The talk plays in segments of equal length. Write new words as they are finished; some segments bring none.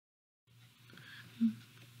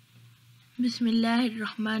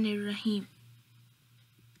Bismillahirrahmanirrahim.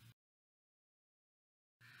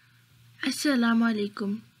 Assalamu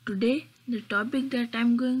alaikum. Today, the topic that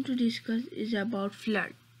I'm going to discuss is about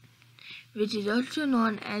flood, which is also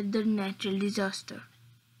known as the natural disaster.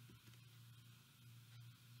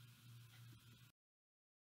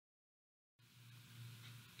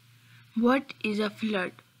 What is a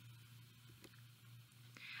flood?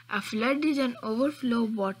 A flood is an overflow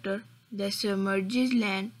of water that submerges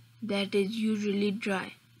land that is usually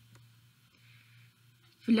dry.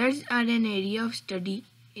 Floods are an area of study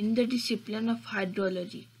in the discipline of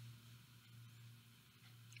hydrology.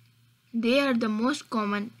 They are the most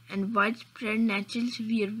common and widespread natural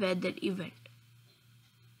severe weather event.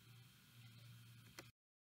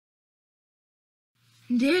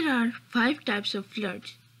 There are 5 types of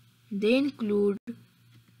floods. They include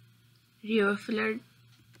river flood,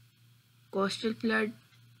 coastal flood,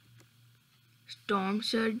 storm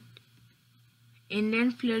surge,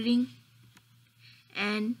 inland flooding,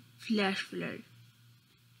 and flash flood.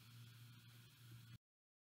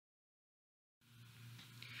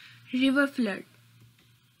 River flood.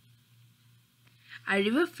 A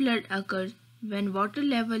river flood occurs when water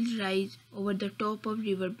levels rise over the top of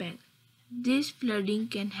river bank. This flooding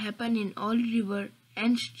can happen in all river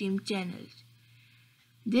and stream channels.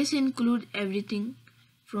 This includes everything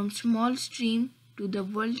from small streams to the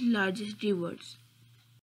world's largest rivers.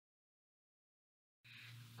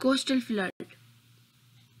 Coastal flood.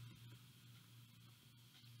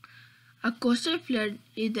 A coastal flood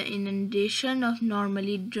is the inundation of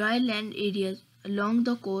normally dry land areas along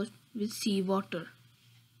the coast with seawater.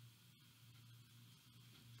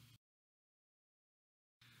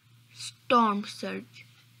 Storm surge.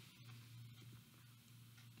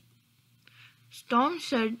 Storm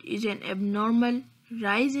surge is an abnormal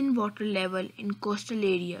rise in water level in coastal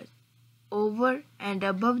areas over and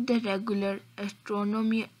above the regular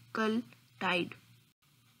astronomical tide.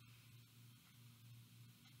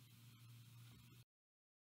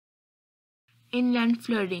 Inland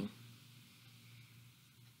flooding.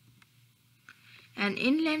 An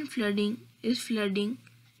inland flooding is flooding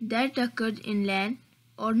that occurs inland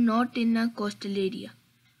or not in a coastal area.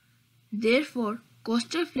 Therefore,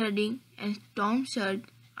 coastal flooding and storm surge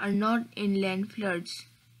are not inland floods.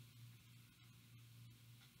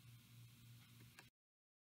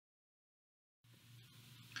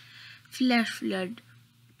 Flash flood.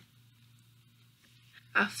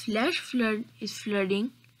 A flash flood is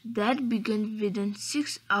flooding that begins within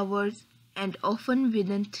 6 hours and often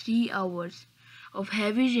within 3 hours of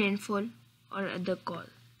heavy rainfall or other cause.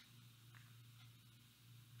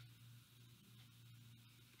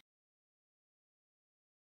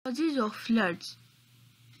 Causes of floods: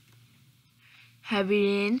 heavy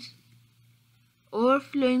rains,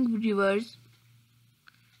 overflowing rivers,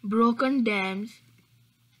 broken dams,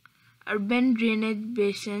 urban drainage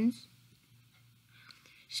basins,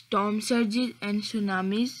 storm surges and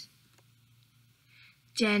tsunamis,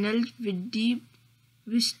 channels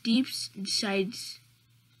with steep sides,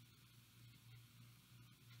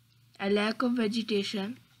 a lack of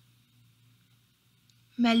vegetation,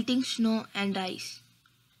 melting snow and ice.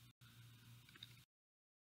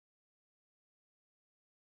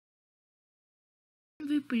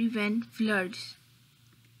 We prevent floods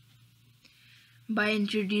by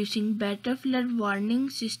introducing better flood warning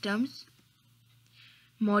systems,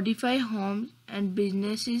 modify homes and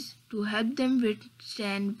businesses to help them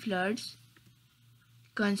withstand floods,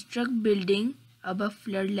 construct buildings above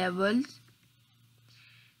flood levels,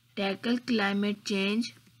 tackle climate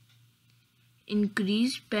change,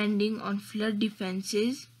 increase spending on flood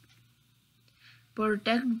defenses,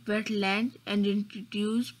 protect wetlands and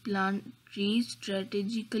introduce plant trees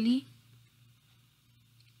strategically,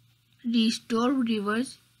 restore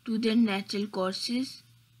rivers to their natural courses,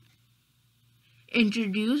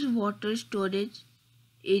 introduce water storage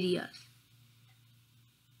areas.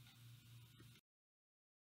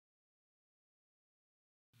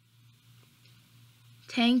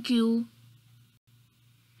 Thank you.